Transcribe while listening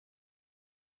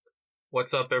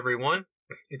What's up, everyone?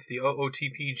 It's the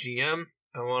OOTP GM.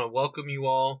 I want to welcome you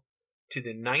all to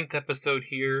the 9th episode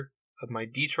here of my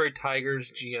Detroit Tigers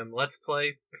GM Let's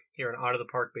Play here on Out of the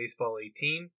Park Baseball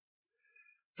 18.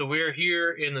 So we're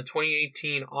here in the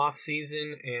 2018 off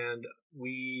season, and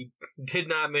we did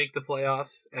not make the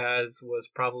playoffs as was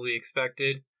probably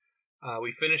expected.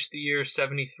 We finished the year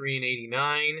 73 and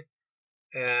 89,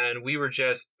 and we were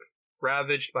just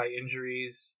ravaged by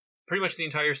injuries pretty much the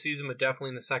entire season, but definitely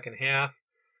in the second half.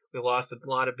 We lost a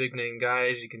lot of big name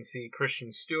guys. You can see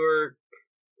Christian Stewart,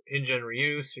 Hyun-Jin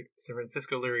Ryu, San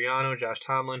Francisco Liriano, Josh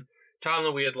Tomlin.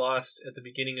 Tomlin we had lost at the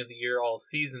beginning of the year all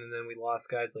season, and then we lost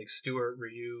guys like Stewart,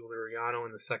 Ryu, Liriano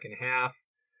in the second half.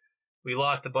 We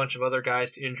lost a bunch of other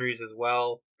guys to injuries as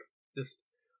well. Just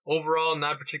overall,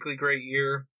 not particularly great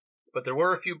year, but there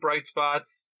were a few bright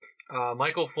spots.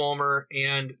 Michael Fulmer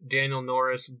and Daniel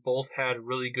Norris both had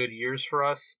really good years for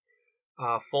us.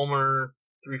 Fulmer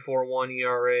 3.41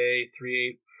 ERA,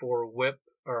 3.84 WHIP,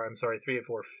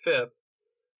 3.84 FIP,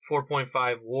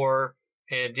 4.5 WAR,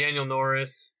 and Daniel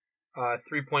Norris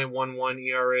 3.11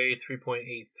 ERA,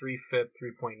 3.83 FIP,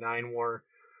 3.9 WAR.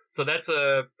 So that's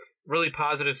a really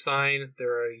positive sign.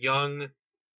 They're a young,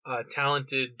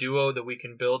 talented duo that we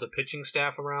can build a pitching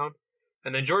staff around.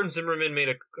 And then Jordan Zimmerman made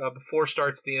 4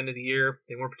 starts at the end of the year.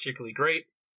 They weren't particularly great,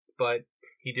 but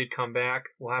he did come back.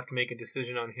 We'll have to make a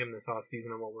decision on him this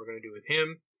offseason on what we're going to do with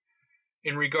him.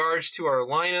 In regards to our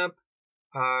lineup,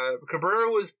 Cabrera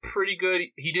was pretty good.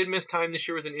 He did miss time this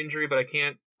year with an injury, but I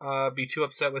can't be too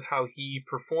upset with how he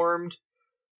performed.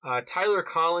 Tyler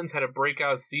Collins had a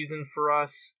breakout season for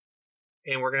us,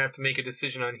 and we're going to have to make a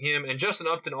decision on him. And Justin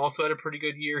Upton also had a pretty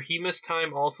good year. He missed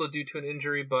time also due to an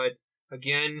injury, but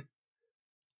again,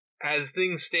 as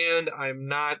things stand, I'm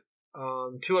not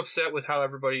too upset with how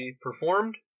everybody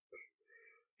performed.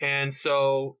 And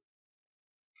so,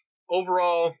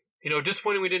 overall,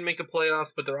 disappointing we didn't make the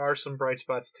playoffs, but there are some bright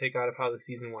spots to take out of how the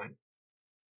season went.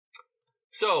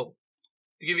 So,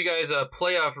 to give you guys a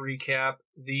playoff recap,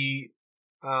 the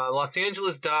Los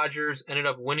Angeles Dodgers ended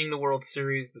up winning the World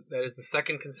Series. That is the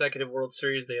second consecutive World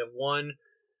Series they have won.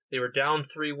 They were down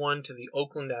 3-1 to the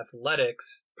Oakland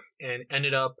Athletics and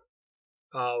ended up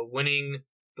winning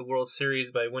the World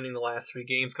Series by winning the last 3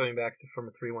 games, coming back from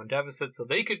a 3-1 deficit. So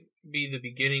they could be the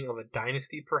beginning of a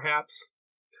dynasty, perhaps.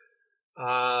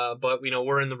 But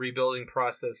we're in the rebuilding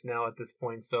process now at this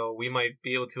point, so we might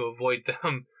be able to avoid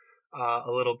them a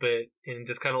little bit and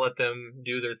just kind of let them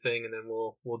do their thing, and then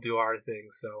we'll do our thing.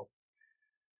 So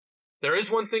there is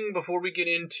one thing before we get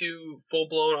into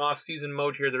full-blown off-season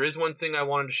mode here. There is one thing I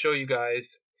wanted to show you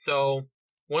guys. So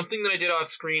one thing that I did off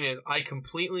screen is I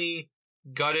completely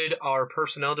gutted our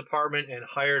personnel department and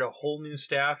hired a whole new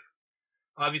staff.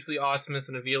 Obviously, Osmus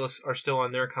and Avila are still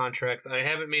on their contracts. I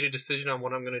haven't made a decision on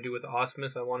what I'm going to do with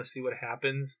Osmus. I want to see what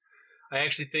happens. I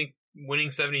actually think winning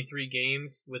 73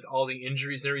 games with all the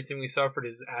injuries and everything we suffered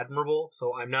is admirable,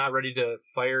 so I'm not ready to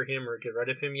fire him or get rid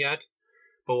of him yet,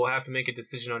 but we'll have to make a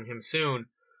decision on him soon.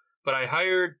 But I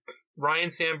hired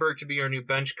Ryan Sandberg to be our new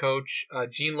bench coach.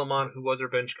 Gene Lamont, who was our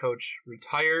bench coach,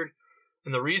 retired.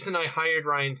 And the reason I hired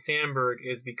Ryan Sandberg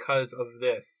is because of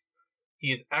this. He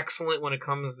is excellent when it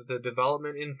comes to the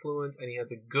development influence, and he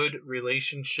has a good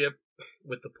relationship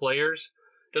with the players.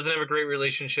 Doesn't have a great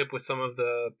relationship with some of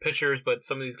the pitchers, but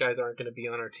some of these guys aren't going to be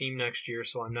on our team next year,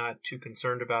 so I'm not too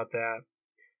concerned about that.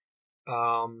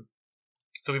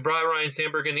 So we brought Ryan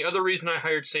Sandberg in. The other reason I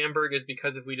hired Sandberg is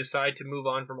because if we decide to move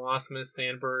on from Osmus,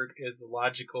 Sandberg is the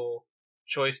logical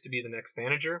choice to be the next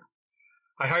manager.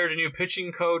 I hired a new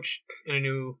pitching coach and a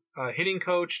new hitting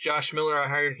coach. Josh Miller, I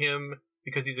hired him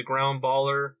because he's a ground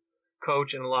baller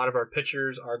coach, and a lot of our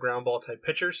pitchers are ground ball type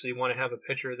pitchers. So you want to have a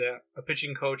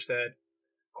pitching coach that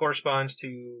corresponds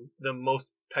to the most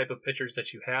type of pitchers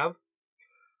that you have.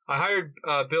 I hired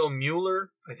Bill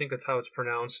Mueller. I think that's how it's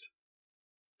pronounced.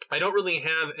 I don't really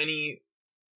have any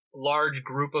large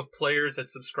group of players that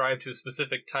subscribe to a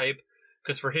specific type,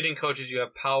 because for hitting coaches you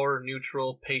have power,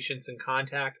 neutral, patience, and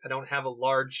contact. I don't have a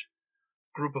large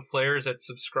group of players that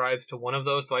subscribes to one of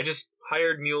those, so I just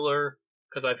hired Mueller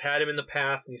because I've had him in the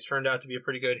past and he's turned out to be a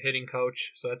pretty good hitting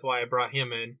coach, so that's why I brought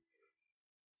him in.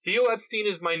 Theo Epstein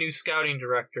is my new scouting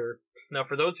director. Now,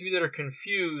 for those of you that are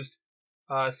confused,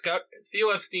 Theo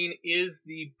Epstein is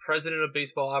the president of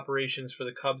baseball operations for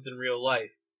the Cubs in real life.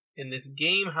 In this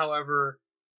game, however,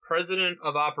 president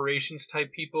of operations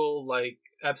type people like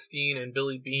Epstein and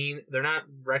Billy Bean, they're not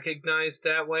recognized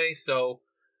that way. So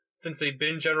since they've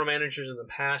been general managers in the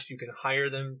past, you can hire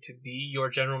them to be your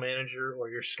general manager or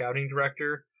your scouting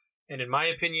director. And in my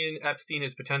opinion, Epstein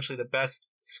is potentially the best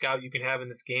scout you can have in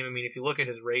this game. I mean, if you look at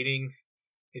his ratings,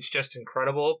 It's just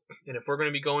incredible. And if we're going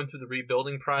to be going through the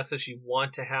rebuilding process, you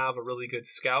want to have a really good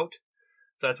scout.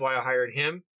 So that's why I hired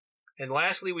him. And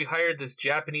lastly, we hired this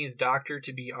Japanese doctor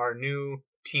to be our new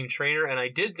team trainer. And I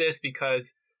did this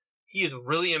because he is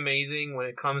really amazing when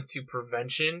it comes to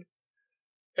prevention.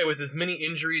 And with as many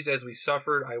injuries as we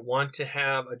suffered, I want to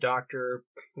have a doctor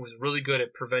who is really good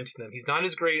at preventing them. He's not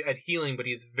as great at healing, but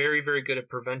he's very, very good at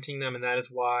preventing them, and that is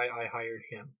why I hired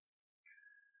him.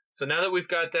 So now that we've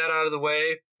got that out of the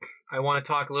way, I want to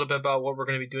talk a little bit about what we're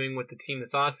going to be doing with the team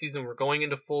this offseason. We're going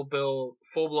into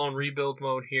full-blown rebuild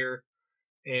mode here.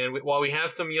 And while we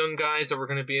have some young guys that we're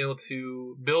going to be able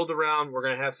to build around, we're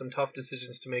going to have some tough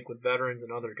decisions to make with veterans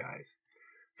and other guys.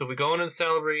 So if we go into the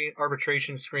salary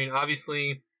arbitration screen,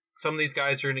 obviously some of these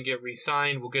guys are going to get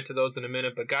re-signed. We'll get to those in a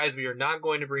minute. But guys, we are not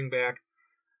going to bring back.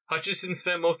 Hutchison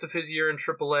spent most of his year in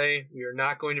AAA. We are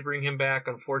not going to bring him back.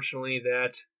 Unfortunately,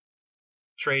 that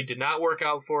trade did not work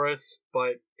out for us,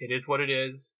 but it is what it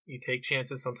is. You take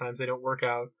chances. Sometimes they don't work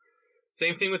out.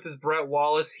 Same thing with this Brett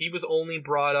Wallace. He was only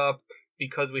brought up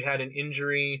because we had an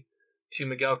injury to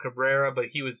Miguel Cabrera, but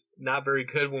he was not very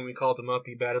good when we called him up.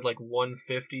 He batted like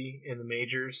 150 in the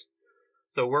majors.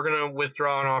 So we're going to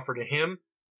withdraw an offer to him.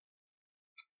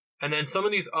 And then some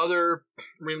of these other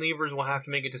relievers we'll have to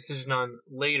make a decision on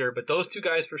later, but those two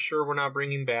guys for sure we're not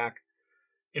bringing back.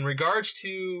 In regards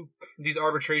to these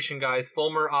arbitration guys,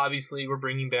 Fulmer obviously we're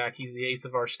bringing back. He's the ace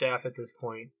of our staff at this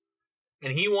point.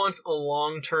 And he wants a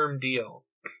long-term deal.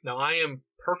 Now I am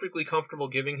perfectly comfortable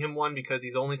giving him one because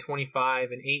he's only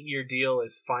 25. An 8-year deal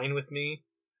is fine with me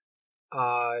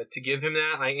to give him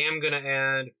that. I am going to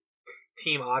add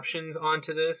team options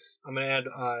onto this. I'm going to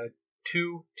add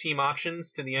 2 team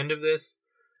options to the end of this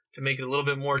to make it a little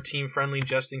bit more team friendly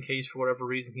just in case for whatever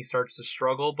reason he starts to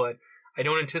struggle, but I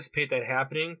don't anticipate that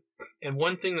happening. And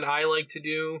one thing that I like to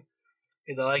do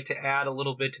is I like to add a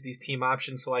little bit to these team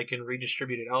options so I can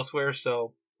redistribute it elsewhere.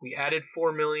 So we added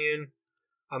 $4 million.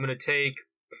 I'm going to take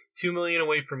 $2 million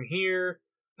away from here,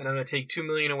 and I'm going to take $2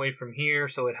 million away from here,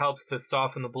 so it helps to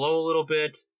soften the blow a little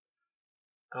bit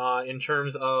in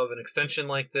terms of an extension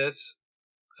like this.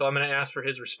 So I'm going to ask for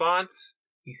his response.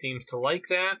 He seems to like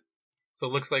that. So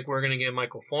it looks like we're going to get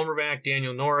Michael Fulmer back.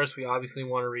 Daniel Norris, we obviously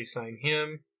want to re-sign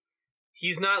him.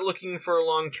 He's not looking for a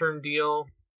long-term deal,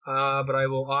 but I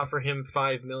will offer him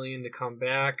 $5 million to come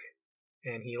back,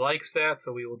 and he likes that,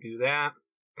 so we will do that.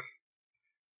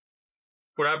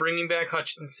 We're not bringing back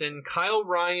Hutchinson. Kyle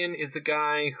Ryan is a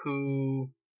guy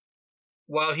who,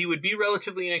 while he would be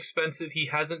relatively inexpensive, he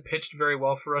hasn't pitched very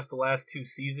well for us the last 2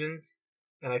 seasons.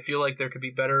 And I feel like there could be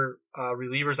better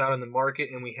relievers out in the market,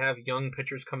 and we have young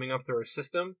pitchers coming up through our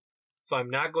system. So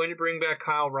I'm not going to bring back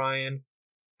Kyle Ryan.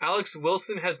 Alex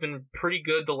Wilson has been pretty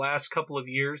good the last couple of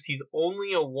years. He's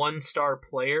only a 1-star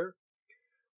player,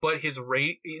 but his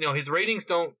ratings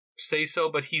don't say so,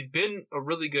 but he's been a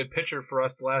really good pitcher for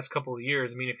us the last couple of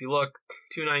years. I mean, if you look,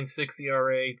 2.96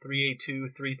 ERA,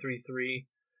 3.82, 3.33.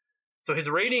 So his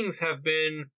ratings have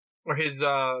been, or his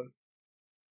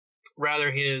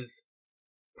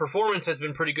performance has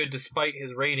been pretty good despite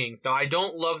his ratings. Now, I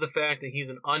don't love the fact that he's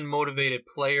an unmotivated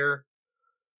player,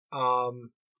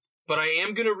 but I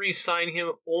am going to re-sign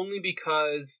him only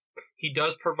because he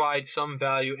does provide some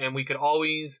value, and we could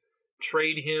always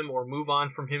trade him or move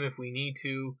on from him if we need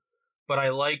to. But I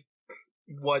like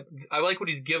what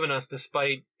he's given us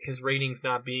despite his ratings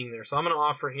not being there. So I'm going to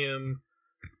offer him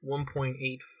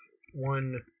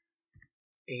 1.81850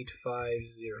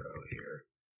 here.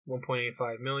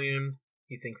 1.85 million.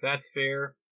 He thinks that's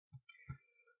fair.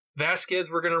 Vasquez,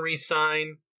 we're going to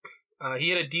re-sign. He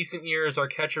had a decent year as our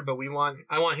catcher, but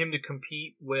I want him to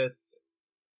compete with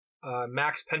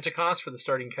Max Pentecost for the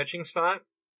starting catching spot.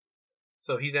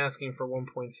 So he's asking for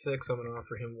 1.6. I'm going to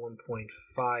offer him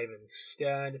 1.5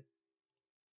 instead.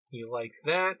 He likes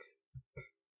that.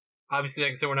 Obviously,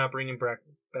 like I said, we're not bringing back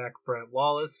Brett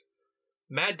Wallace.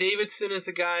 Matt Davidson is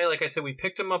a guy, like I said, we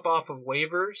picked him up off of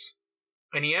waivers.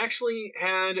 And he actually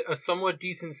had a somewhat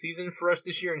decent season for us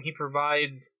this year, and he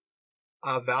provides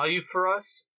value for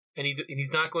us. And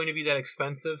he's not going to be that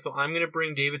expensive, so I'm going to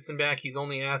bring Davidson back. He's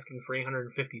only asking for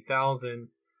 $850,000,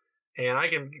 and I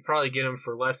can probably get him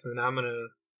for less than I'm going to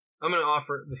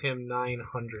offer him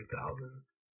 $900,000,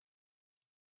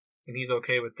 and he's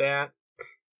okay with that.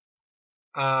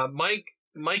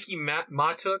 Mikey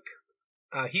Matuk,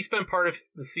 he spent part of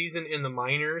the season in the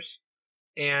minors,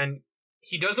 and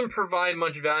he doesn't provide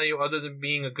much value other than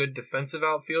being a good defensive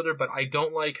outfielder, but I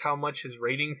don't like how much his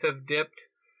ratings have dipped,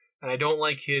 and I don't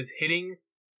like his hitting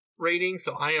rating,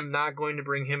 so I am not going to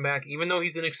bring him back. Even though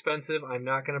he's inexpensive, I'm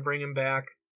not going to bring him back.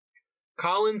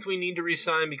 Collins we need to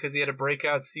re-sign because he had a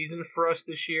breakout season for us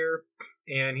this year,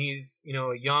 and he's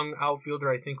a young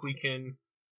outfielder. I think we can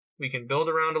build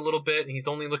around a little bit. And he's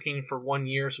only looking for 1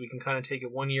 year, so we can kind of take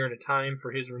it 1 year at a time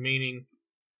for his remaining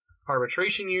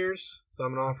arbitration years. So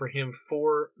I'm going to offer him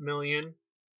 $4 million,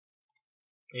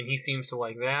 and he seems to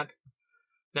like that.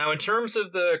 Now, in terms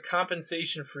of the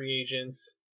compensation free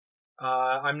agents,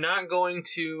 I'm not going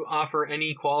to offer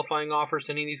any qualifying offers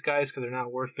to any of these guys because they're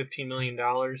not worth $15 million.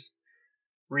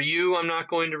 Ryu, I'm not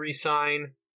going to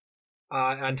re-sign.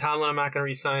 And Tomlin, I'm not going to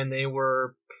re-sign. They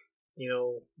were,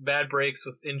 bad breaks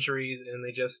with injuries, and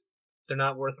they're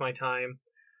not worth my time.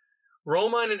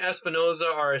 Romine and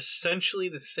Espinoza are essentially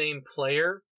the same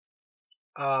player,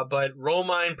 but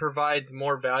Romine provides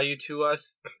more value to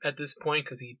us at this point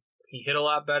because he hit a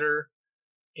lot better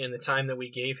in the time that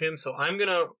we gave him. So I'm going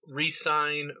to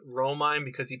re-sign Romine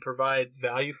because he provides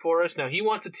value for us. Now, he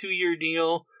wants a 2-year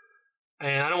deal,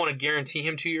 and I don't want to guarantee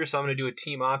him 2 years, so I'm going to do a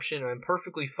team option. I'm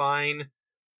perfectly fine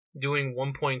doing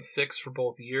 1.6 for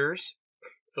both years.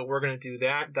 So we're going to do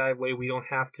that. That way we don't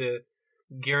have to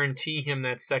guarantee him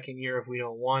that second year if we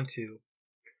don't want to.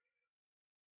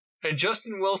 And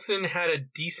Justin Wilson had a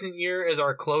decent year as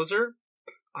our closer.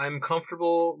 I'm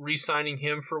comfortable re-signing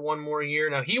him for 1 more year.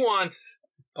 Now, he wants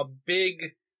a big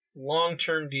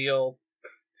long-term deal,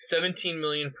 $17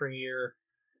 million per year.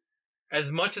 As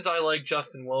much as I like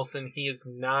Justin Wilson, he is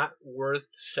not worth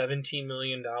 $17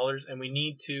 million, and we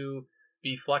need to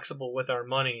be flexible with our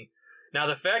money. Now,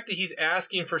 the fact that he's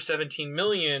asking for $17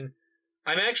 million,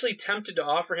 I'm actually tempted to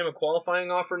offer him a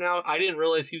qualifying offer now. I didn't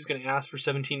realize he was going to ask for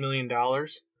 $17 million.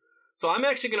 So I'm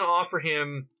actually going to offer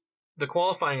him the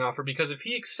qualifying offer because if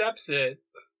he accepts it,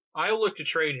 I'll look to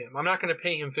trade him. I'm not going to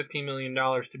pay him $15 million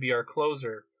to be our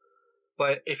closer.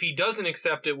 But if he doesn't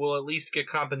accept it, we'll at least get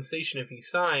compensation if he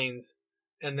signs,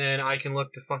 and then I can look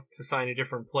to sign a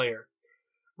different player.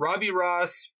 Robbie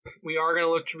Ross, we are going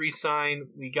to look to re-sign.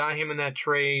 We got him in that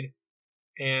trade,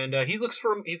 and he's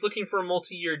looking for a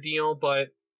multi-year deal, but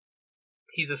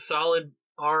he's a solid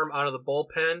arm out of the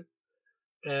bullpen.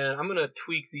 And I'm going to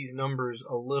tweak these numbers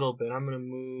a little bit. I'm going to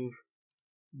move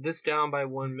this down by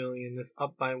 1 million, this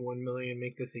up by 1 million,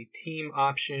 make this a team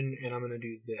option, and I'm going to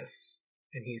do this.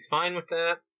 And he's fine with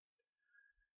that.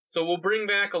 So we'll bring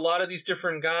back a lot of these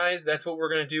different guys. That's what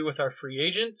we're going to do with our free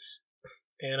agents.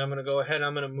 And I'm going to go ahead,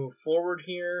 I'm going to move forward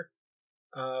here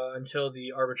until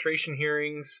the arbitration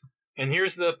hearings. And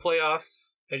here's the playoffs.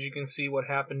 As you can see what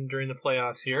happened during the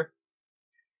playoffs here.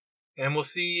 And we'll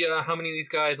see how many of these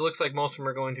guys, it looks like most of them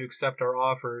are going to accept our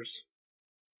offers.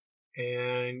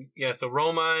 And yeah, so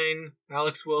Romine,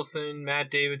 Alex Wilson, Matt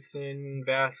Davidson,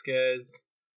 Vasquez,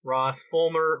 Ross,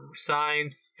 Fulmer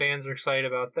signs. Fans are excited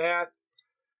about that.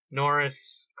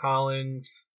 Norris, Collins,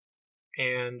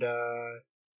 and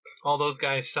all those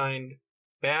guys signed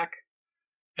back.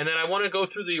 And then I want to go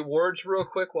through the awards real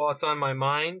quick while it's on my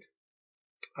mind.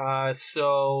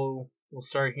 So we'll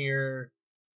start here.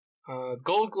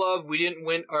 Gold Glove, we didn't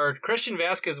win. Christian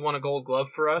Vasquez won a Gold Glove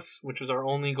for us, which was our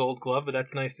only Gold Glove, but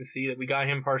that's nice to see that we got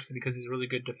him partially because he's a really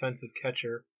good defensive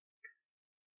catcher.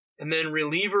 And then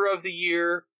reliever of the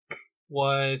year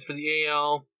was, for the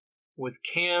AL, was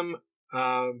Cam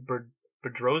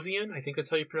Bedrosian, I think that's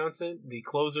how you pronounce it, the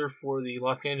closer for the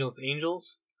Los Angeles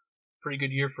Angels. Pretty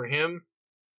good year for him.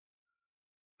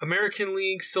 American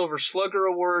League Silver Slugger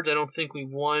Awards, I don't think we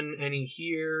won any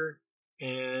here.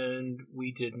 And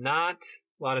we did not.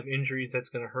 A lot of injuries, that's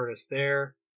going to hurt us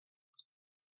there.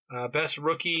 Best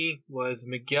rookie was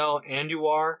Miguel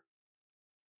Andujar.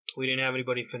 We didn't have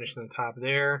anybody finish in the top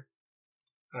there.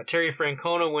 Terry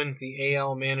Francona wins the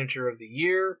AL Manager of the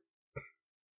Year.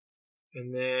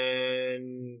 And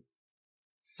then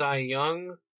Cy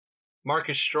Young.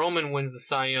 Marcus Stroman wins the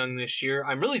Cy Young this year.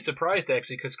 I'm really surprised,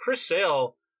 actually, because Chris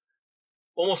Sale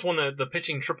almost won the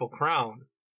pitching Triple Crown.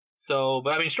 So,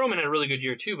 but I mean, Stroman had a really good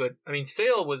year too, but I mean,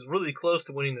 Sale was really close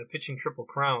to winning the pitching Triple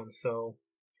Crown, so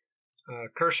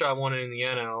Kershaw won it in the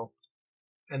NL.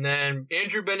 And then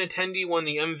Andrew Benintendi won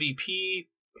the MVP.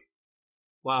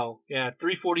 Wow, yeah,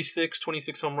 346,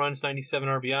 26 home runs, 97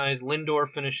 RBIs.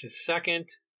 Lindor finishes second.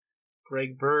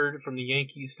 Greg Bird from the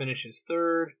Yankees finishes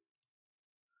third.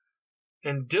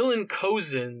 And Dylan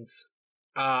Cozens,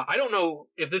 I don't know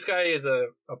if this guy is a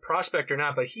prospect or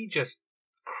not, but he just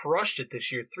crushed it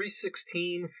this year.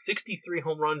 316, 63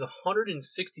 home runs,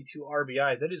 162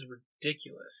 RBIs. That is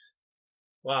ridiculous.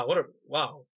 Wow,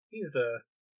 He's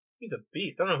a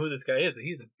beast. I don't know who this guy is, but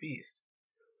he's a beast.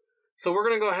 So we're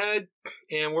going to go ahead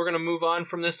and we're going to move on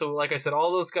from this. So like I said,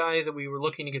 all those guys that we were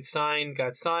looking to get signed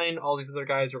got signed. All these other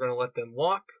guys, we're going to let them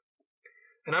walk.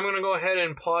 And I'm going to go ahead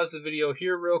and pause the video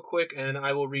here real quick, and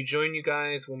I will rejoin you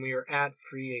guys when we are at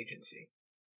free agency.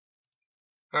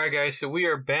 Alright guys, so we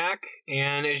are back,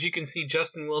 and as you can see,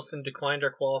 Justin Wilson declined our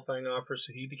qualifying offer,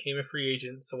 so he became a free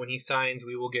agent. So when he signs,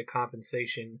 we will get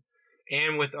compensation.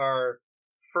 And with our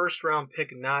first round pick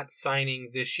not signing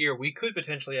this year, we could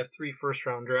potentially have 3 first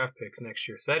round draft picks next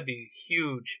year. So that'd be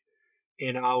huge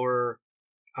in our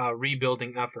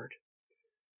rebuilding effort.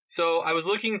 So I was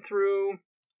looking through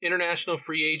international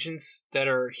free agents that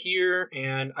are here,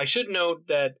 and I should note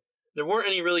that there weren't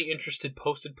any really interested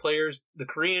posted players. The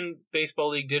Korean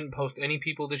Baseball League didn't post any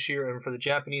people this year, and for the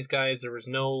Japanese guys, they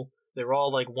were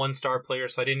all like 1-star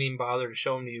players, so I didn't even bother to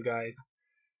show them to you guys.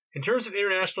 In terms of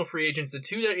international free agents, the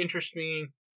 2 that interest me,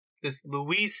 this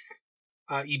Luis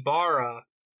Ibarra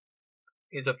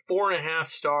is a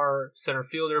 4.5-star center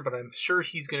fielder, but I'm sure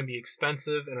he's going to be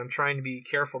expensive, and I'm trying to be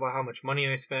careful about how much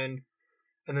money I spend.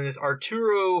 And then this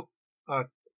Arturo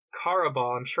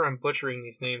Carabal, I'm sure I'm butchering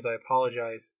these names, I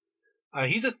apologize.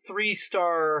 He's a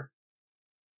 3-star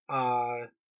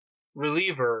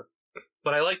reliever,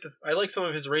 but I like some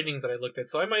of his ratings that I looked at,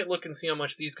 so I might look and see how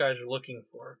much these guys are looking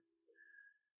for.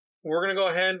 We're going to go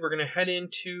ahead, we're going to head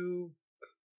into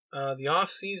the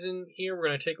off season here. We're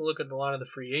going to take a look at a lot of the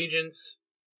free agents.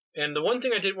 And the one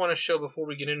thing I did want to show before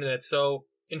we get into that, so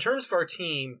in terms of our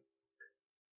team,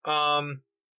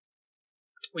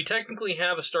 we technically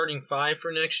have a starting 5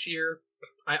 for next year.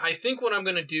 I think what I'm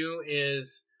going to do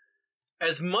is,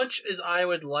 as much as I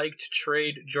would like to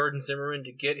trade Jordan Zimmermann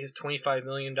to get his $25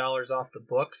 million off the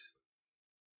books,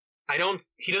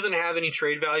 he doesn't have any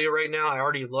trade value right now. I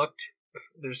already looked.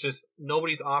 There's just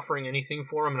nobody's offering anything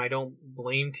for him, and I don't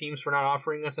blame teams for not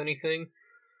offering us anything.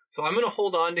 So I'm going to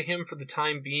hold on to him for the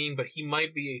time being, but he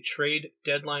might be a trade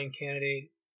deadline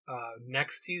candidate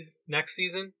next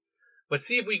season. But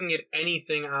see if we can get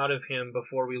anything out of him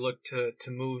before we look to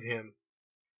move him.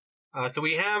 So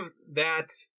we have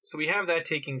that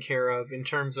taken care of in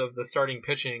terms of the starting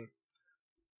pitching.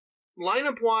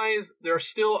 Lineup-wise, there are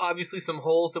still obviously some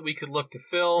holes that we could look to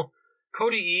fill.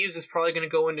 Cody Eves is probably going to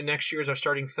go into next year as our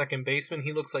starting second baseman.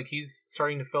 He looks like he's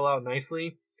starting to fill out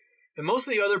nicely. And most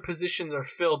of the other positions are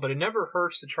filled, but it never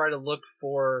hurts to try to look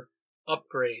for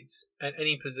upgrades at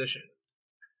any position.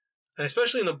 And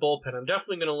especially in the bullpen, I'm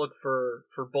definitely going to look for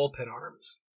bullpen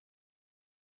arms.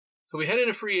 So we head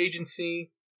into free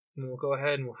agency, and we'll go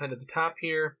ahead and we'll head to the top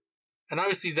here. And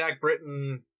obviously Zach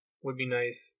Britton would be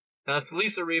nice. Now,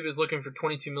 Celise Uribe is looking for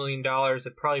 $22 million.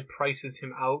 It probably prices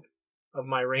him out of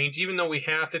my range. Even though we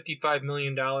have $55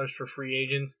 million for free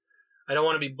agents, I don't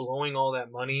want to be blowing all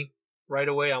that money right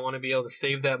away. I want to be able to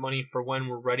save that money for when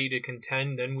we're ready to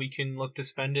contend. Then we can look to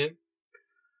spend it.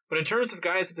 But in terms of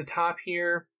guys at the top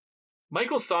here,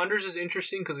 Michael Saunders is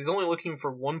interesting because he's only looking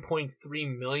for $1.3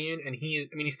 million, and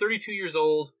he's 32 years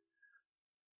old.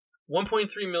 $1.3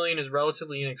 million is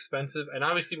relatively inexpensive, and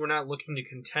obviously we're not looking to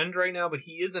contend right now, but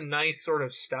he is a nice sort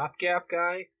of stopgap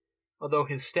guy. Although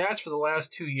his stats for the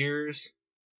last 2 years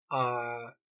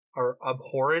are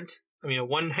abhorrent. I mean, a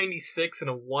 196 and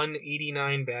a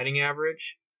 189 batting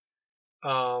average.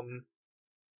 Not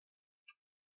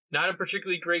a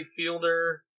particularly great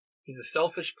fielder. He's a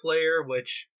selfish player,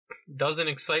 which doesn't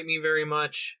excite me very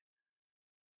much.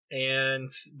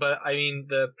 But I mean,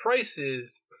 the price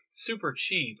is super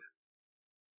cheap.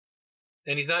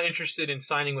 And he's not interested in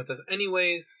signing with us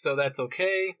anyways, so that's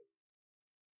okay.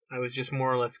 I was just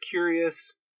more or less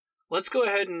curious. Let's go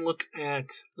ahead and look at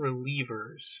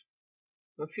relievers.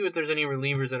 Let's see if there's any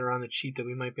relievers that are on the cheap that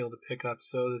we might be able to pick up.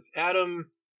 So this Adam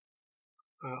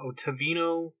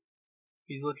Ottavino,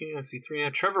 he's looking, let's see,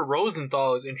 3.5. Trevor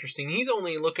Rosenthal is interesting. He's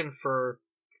only looking for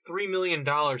 $3 million.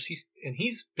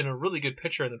 He's been a really good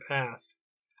pitcher in the past.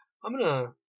 I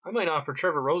might offer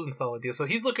Trevor Rosenthal a deal. So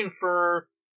he's looking for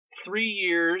 3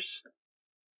 years.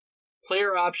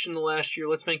 Player option the last year.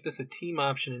 Let's make this a team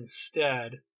option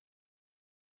instead.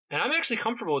 And I'm actually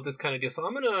comfortable with this kind of deal. So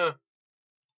I'm gonna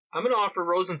offer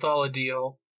Rosenthal a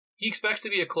deal. He expects to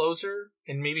be a closer,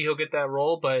 and maybe he'll get that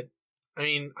role. But I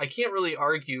mean, I can't really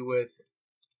argue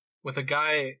with a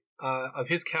guy of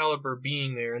his caliber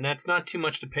being there, and that's not too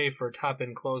much to pay for a top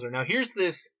end closer. Now here's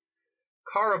this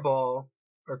Carabal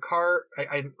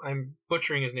I'm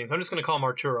butchering his name. I'm just gonna call him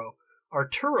Arturo.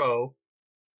 Arturo.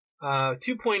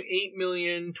 2.8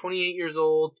 million, 28 years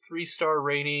old, 3-star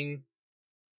rating.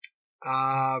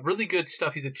 Really good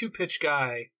stuff. He's a 2-pitch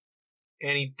guy,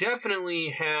 and he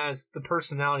definitely has the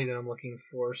personality that I'm looking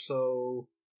for. So,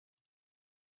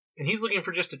 and he's looking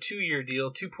for just a 2-year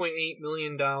deal, $2.8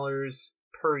 million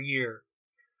per year.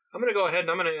 I'm gonna go ahead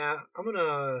and I'm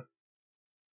gonna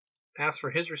ask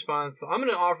for his response. So I'm going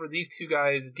to offer these two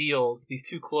guys deals, these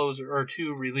two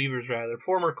relievers rather,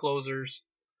 former closers,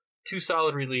 two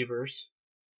solid relievers.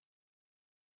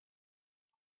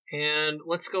 And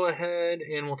let's go ahead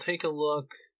and we'll take a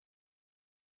look.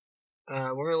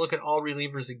 We're going to look at all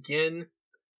relievers again.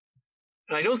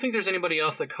 And I don't think there's anybody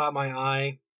else that caught my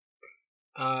eye.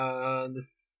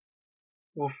 This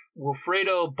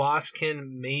Wilfredo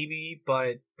Boskin maybe,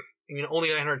 but I mean only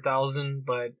 900,000,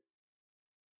 but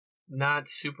not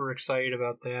super excited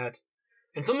about that.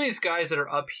 And some of these guys that are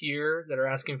up here that are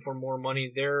asking for more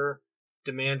money, their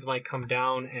demands might come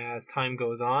down as time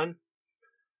goes on.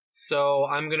 So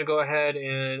I'm going to go ahead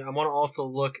and I want to also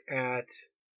look at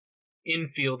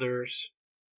infielders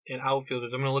and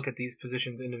outfielders. I'm going to look at these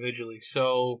positions individually.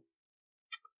 So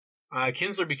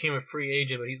Kinsler became a free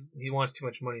agent, but he wants too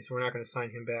much money, so we're not going to sign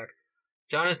him back.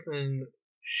 Jonathan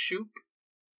Shoop,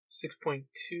 $6.2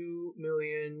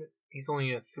 million. He's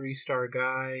only a 3-star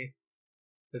guy.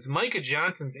 This Micah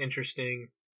Johnson's interesting.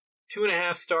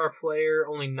 2.5-star player,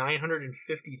 only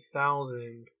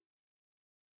 950,000.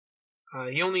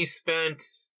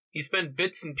 He spent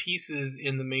bits and pieces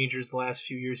in the majors the last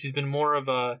few years. He's been more of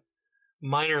a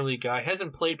minor league guy.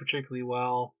 Hasn't played particularly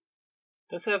well.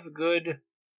 Does have good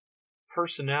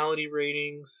personality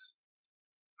ratings.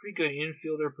 Pretty good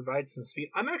infielder, provides some speed.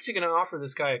 I'm actually going to offer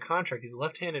this guy a contract. He's a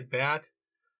left-handed bat.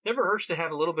 Never hurts to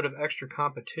have a little bit of extra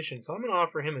competition, so I'm going to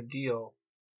offer him a deal.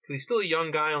 He's still a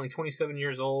young guy, only 27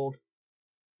 years old.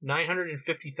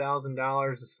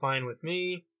 $950,000 is fine with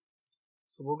me.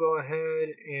 So we'll go ahead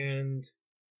and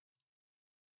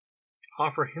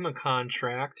offer him a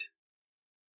contract.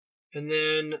 And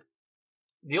then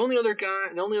the only other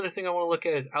thing I want to look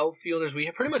at is outfielders. We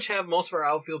pretty much have most of our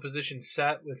outfield positions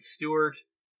set with Stewart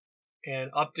and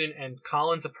Upton and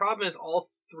Collins. The problem is all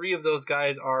three of those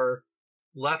guys are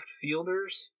left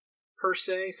fielders per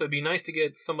se, so it'd be nice to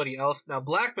get somebody else. Now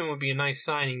Blackman would be a nice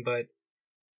signing, but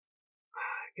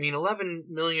I mean $11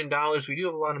 million, we do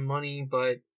have a lot of money,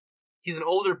 but he's an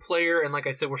older player, and like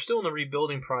I said, we're still in the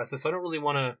rebuilding process, so I don't really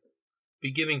want to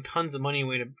be giving tons of money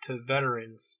away to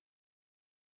veterans.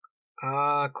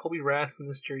 Colby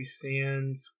Rasmus, Jerry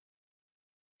Sands.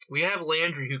 We have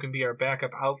Landry, who can be our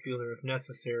backup outfielder if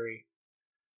necessary.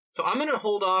 So I'm going to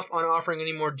hold off on offering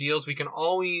any more deals. We can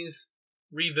always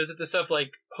revisit this stuff.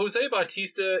 Like Jose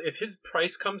Bautista, if his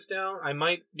price comes down, I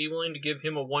might be willing to give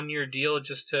him a 1-year deal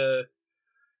just to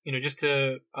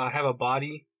have a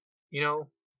body, in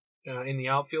the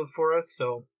outfield for us.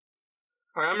 So,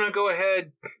 all right, I'm going to go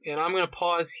ahead and I'm going to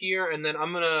pause here, and then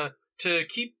I'm going to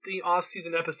keep the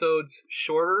off-season episodes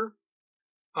shorter.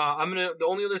 The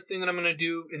only other thing that I'm going to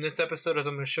do in this episode is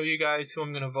I'm going to show you guys who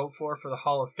I'm going to vote for the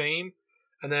Hall of Fame.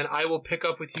 And then I will pick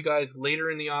up with you guys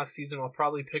later in the off season. I'll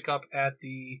probably pick up at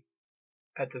the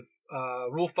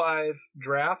Rule 5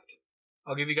 draft.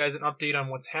 I'll give you guys an update on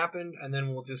what's happened, and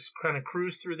then we'll just kind of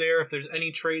cruise through there. If there's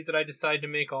any trades that I decide to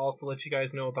make, I'll also let you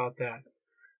guys know about that.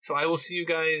 So I will see you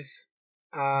guys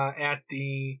at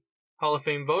the Hall of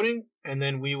Fame voting, and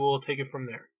then we will take it from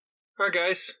there. All right,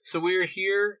 guys. So we are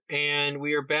here, and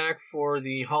we are back for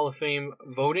the Hall of Fame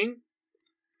voting.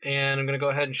 And I'm going to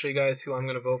go ahead and show you guys who I'm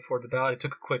going to vote for at the ballot. I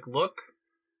took a quick look.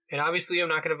 And obviously I'm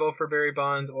not going to vote for Barry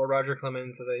Bonds or Roger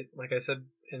Clemens. Like I said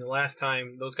in the last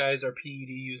time, those guys are PED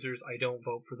users. I don't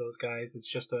vote for those guys.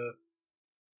 It's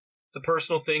a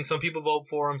personal thing. Some people vote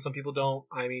for them. Some people don't.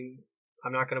 I mean,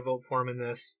 I'm not going to vote for him in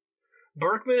this.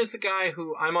 Berkman is a guy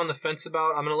who I'm on the fence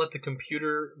about. I'm going to let the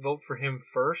computer vote for him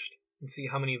first and see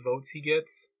how many votes he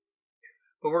gets.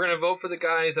 But we're going to vote for the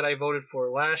guys that I voted for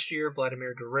last year,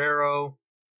 Vladimir Guerrero.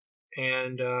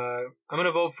 And I'm going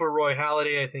to vote for Roy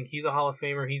Halladay. I think he's a Hall of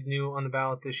Famer. He's new on the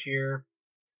ballot this year.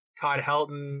 Todd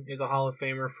Helton is a Hall of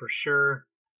Famer for sure.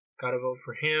 Got to vote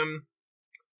for him.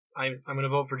 I'm going to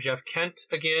vote for Jeff Kent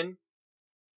again.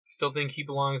 Still think he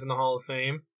belongs in the Hall of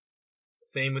Fame.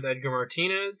 Same with Edgar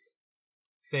Martinez.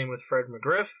 Same with Fred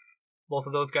McGriff. Both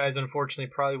of those guys,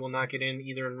 unfortunately, probably will not get in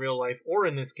either in real life or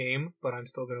in this game, but I'm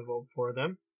still going to vote for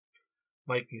them.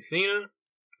 Mike Mussina,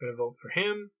 I'm going to vote for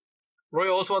him. Roy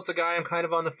Oswalt's a guy I'm kind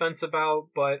of on the fence about,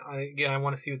 but I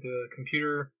want to see how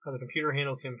the computer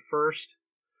handles him first.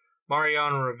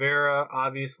 Mariano Rivera,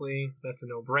 obviously, that's a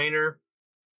no-brainer.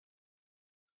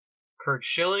 Curt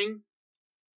Schilling,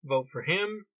 vote for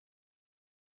him.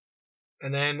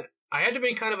 And then I had to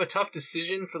make kind of a tough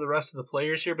decision for the rest of the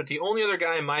players here, but the only other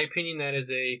guy, in my opinion,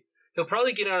 he'll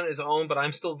probably get on his own, but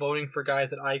I'm still voting for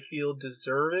guys that I feel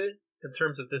deserve it in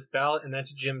terms of this ballot, and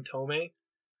that's Jim Thome.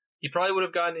 He probably would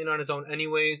have gotten in on his own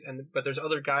anyways, but there's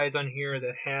other guys on here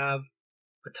that have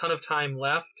a ton of time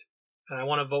left, and I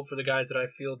want to vote for the guys that I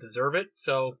feel deserve it.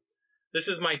 So This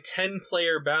is my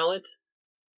 10-player ballot,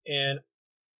 and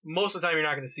most of the time you're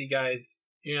not going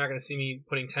to see me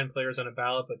putting 10 players on a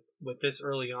ballot, but with this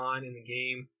early on in the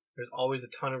game, there's always a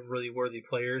ton of really worthy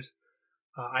players.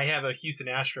 I have a Houston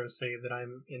Astros save that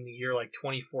I'm in the year like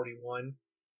 2041.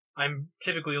 I'm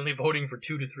typically only voting for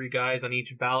 2 to 3 guys on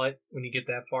each ballot when you get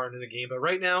that far into the game, but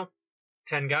right now,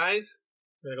 10 guys.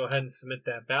 I'm going to go ahead and submit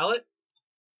that ballot.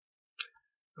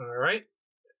 All right.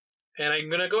 And I'm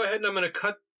going to go ahead and I'm going to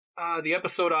cut the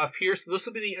episode off here. So this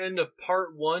will be the end of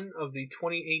part 1 of the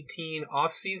 2018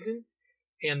 off season.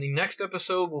 And the next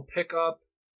episode will pick up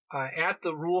at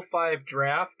the Rule 5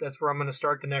 draft. That's where I'm going to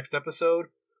start the next episode.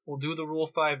 We'll do the Rule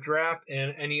 5 draft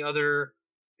and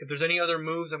if there's any other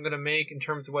moves I'm going to make in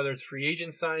terms of whether it's free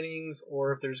agent signings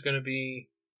or if there's going to be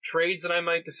trades that I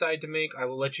might decide to make, I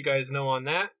will let you guys know on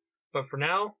that. But for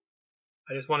now,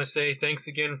 I just want to say thanks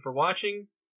again for watching.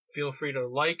 Feel free to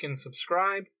like and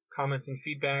subscribe. Comments and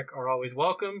feedback are always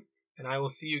welcome. And I will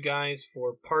see you guys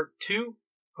for part 2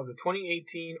 of the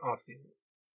 2018 offseason.